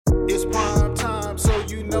It's prime time, so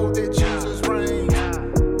you know that Jesus reigns.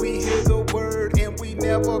 We hear the word and we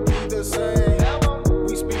never be the same.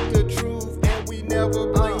 We speak the truth and we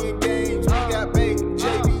never playing games. We got bait,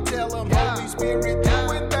 JB, tell them Holy Spirit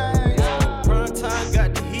doing things. Prime time,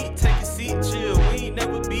 got the heat, take a seat, chill. We ain't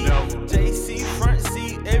never beat. JC, front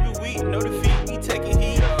seat, every week, no defeat, we taking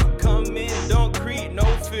heat. Come in, don't creep, no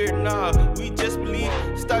fear, nah. We just believe,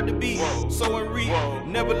 start the beat, sow and reap,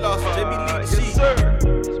 never lost, JB lead the sheep.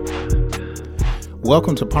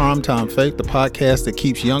 Welcome to Primetime Faith, the podcast that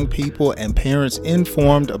keeps young people and parents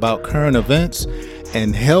informed about current events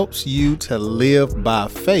and helps you to live by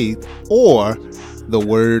faith or the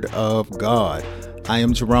Word of God. I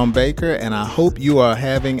am Jerome Baker, and I hope you are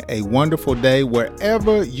having a wonderful day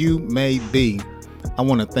wherever you may be. I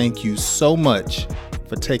want to thank you so much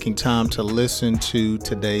for taking time to listen to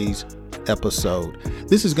today's episode.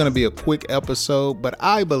 This is going to be a quick episode, but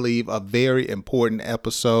I believe a very important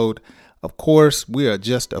episode. Of course, we are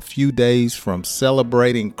just a few days from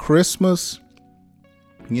celebrating Christmas.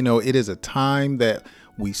 You know, it is a time that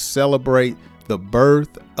we celebrate the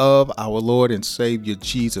birth of our Lord and Savior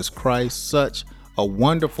Jesus Christ. Such a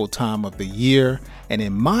wonderful time of the year, and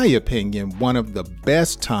in my opinion, one of the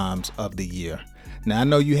best times of the year. Now, I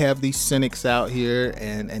know you have these cynics out here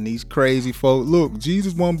and these crazy folk. Look,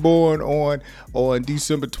 Jesus wasn't born on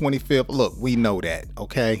December 25th. Look, we know that,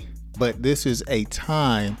 okay? But this is a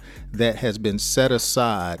time that has been set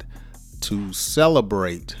aside to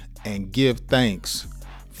celebrate and give thanks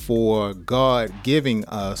for God giving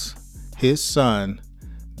us his son,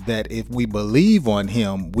 that if we believe on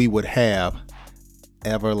him, we would have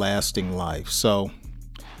everlasting life. So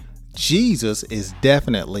Jesus is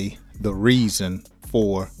definitely the reason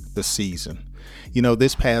for the season. You know,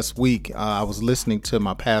 this past week, I was listening to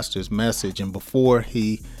my pastor's message, and before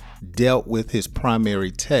he dealt with his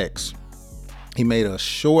primary text, he made a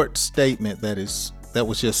short statement that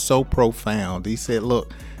was just so profound. He said,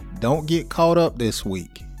 look, don't get caught up this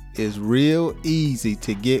week. It's real easy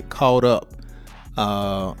to get caught up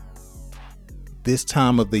this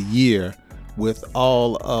time of the year with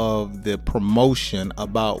all of the promotion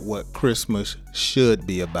about what Christmas should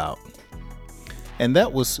be about. And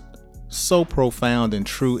that was so profound and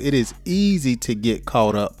true. It is easy to get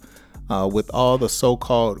caught up with all the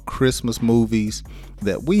so-called Christmas movies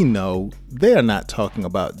that we know they're not talking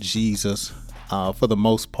about Jesus for the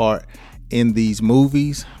most part in these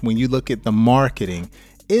movies. When you look at the marketing,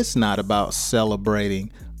 it's not about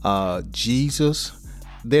celebrating Jesus.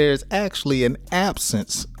 There's actually an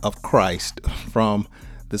absence of Christ from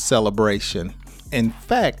the celebration. In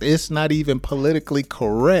fact, it's not even politically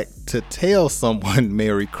correct to tell someone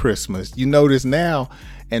Merry Christmas. You notice now,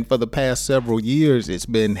 and for the past several years, it's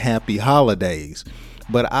been Happy Holidays.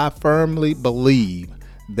 But I firmly believe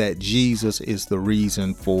that Jesus is the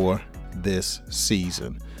reason for this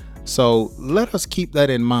season. So let us keep that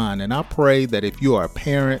in mind. And I pray that if you are a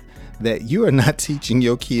parent, that you are not teaching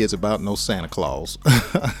your kids about no Santa Claus.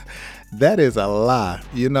 That is a lie.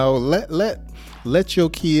 You know, let your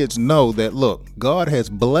kids know that, look, God has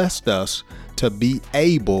blessed us to be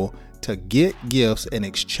able to get gifts and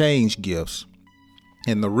exchange gifts.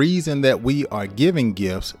 And the reason that we are giving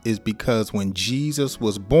gifts is because when Jesus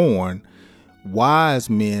was born, wise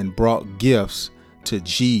men brought gifts to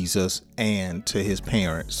Jesus and to his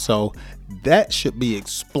parents. So that should be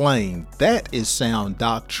explained. That is sound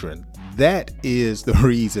doctrine. That is the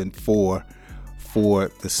reason for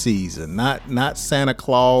the season, not Santa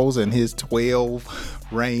Claus and his 12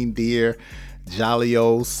 reindeer, jolly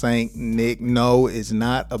old Saint Nick. No, it's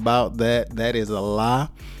not about that. That is a lie.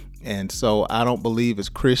 And so I don't believe as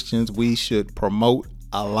Christians we should promote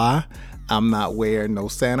a lie. I'm not wearing no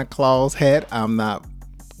Santa Claus hat. I'm not,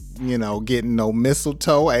 getting no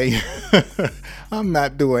mistletoe. I'm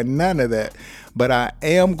not doing none of that. But I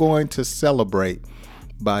am going to celebrate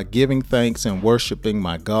by giving thanks and worshiping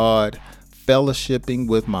my God, fellowshipping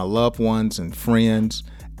with my loved ones and friends,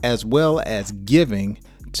 as well as giving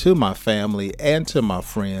to my family and to my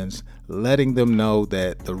friends, letting them know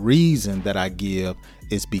that the reason that I give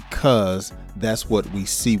is because that's what we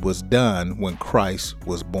see was done when Christ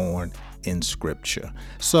was born in Scripture.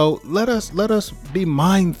 So let us be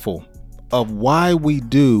mindful of why we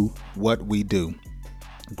do what we do.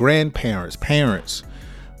 Grandparents, parents,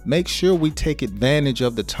 make sure we take advantage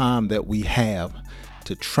of the time that we have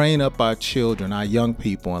to train up our children, our young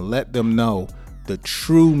people, and let them know the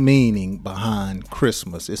true meaning behind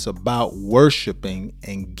Christmas. It's about worshiping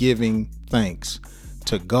and giving thanks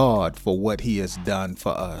to God for what he has done for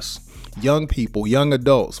us. Young people, young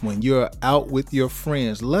adults, when you're out with your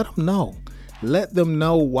friends, let them know. Let them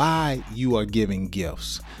know why you are giving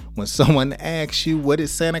gifts. when someone asks you, what did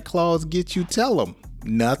Santa Claus get you? Tell them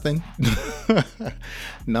nothing.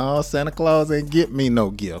 No, Santa Claus ain't get me no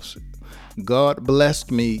gifts. God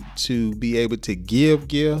blessed me to be able to give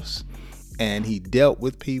gifts, and he dealt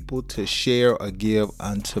with people to share or give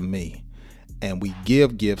unto me. And we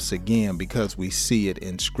give gifts again because we see it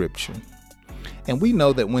in Scripture. And we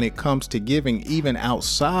know that when it comes to giving, even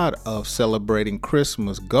outside of celebrating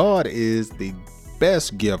Christmas, God is the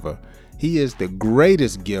best giver. He is the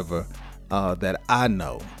greatest giver that I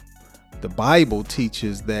know. The Bible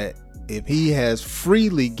teaches that if he has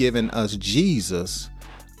freely given us Jesus,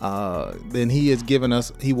 then he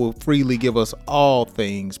will freely give us all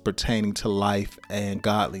things pertaining to life and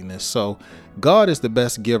godliness. So God is the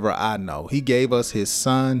best giver I know. He gave us his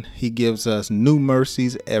son. He gives us new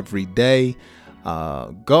mercies every day.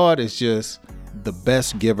 God is just the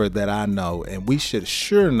best giver that I know. And we should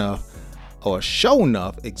show enough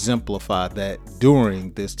exemplify that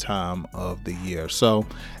during this time of the year. So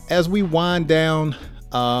as we wind down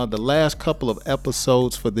the last couple of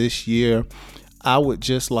episodes for this year, I would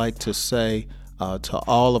just like to say to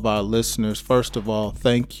all of our listeners, first of all,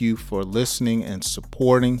 thank you for listening and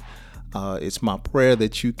supporting. It's my prayer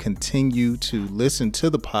that you continue to listen to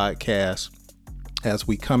the podcast as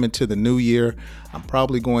we come into the new year. I'm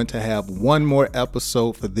probably going to have one more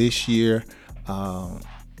episode for this year,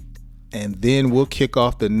 and then we'll kick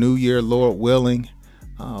off the new year, Lord willing,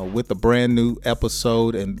 with a brand new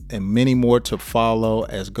episode and many more to follow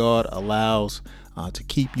as God allows to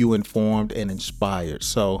keep you informed and inspired.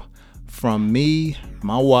 So from me,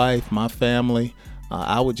 my wife, my family,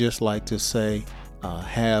 I would just like to say,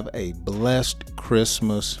 have a blessed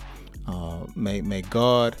Christmas. May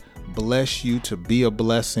God bless you to be a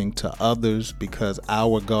blessing to others, because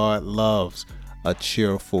our God loves a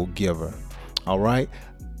cheerful giver. All right.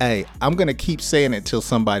 Hey, I'm going to keep saying it till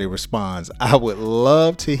somebody responds. I would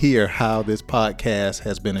love to hear how this podcast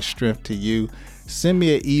has been a strength to you. Send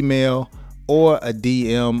me an email or a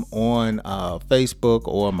DM on Facebook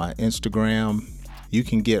or my Instagram. You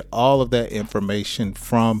can get all of that information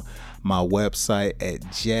from my website at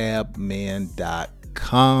jabman.com.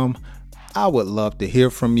 I would love to hear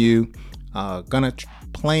from you. Gonna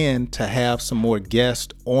plan to have some more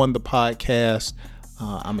guests on the podcast.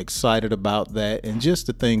 I'm excited about that, and just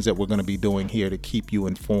the things that we're going to be doing here to keep you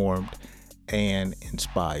informed and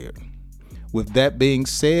inspired. With that being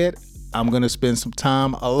said, I'm going to spend some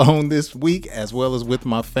time alone this week as well as with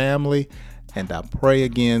my family, and I pray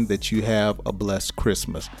again that you have a blessed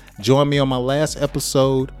Christmas. Join me on my last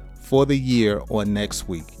episode for the year on next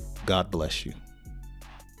week. God bless you.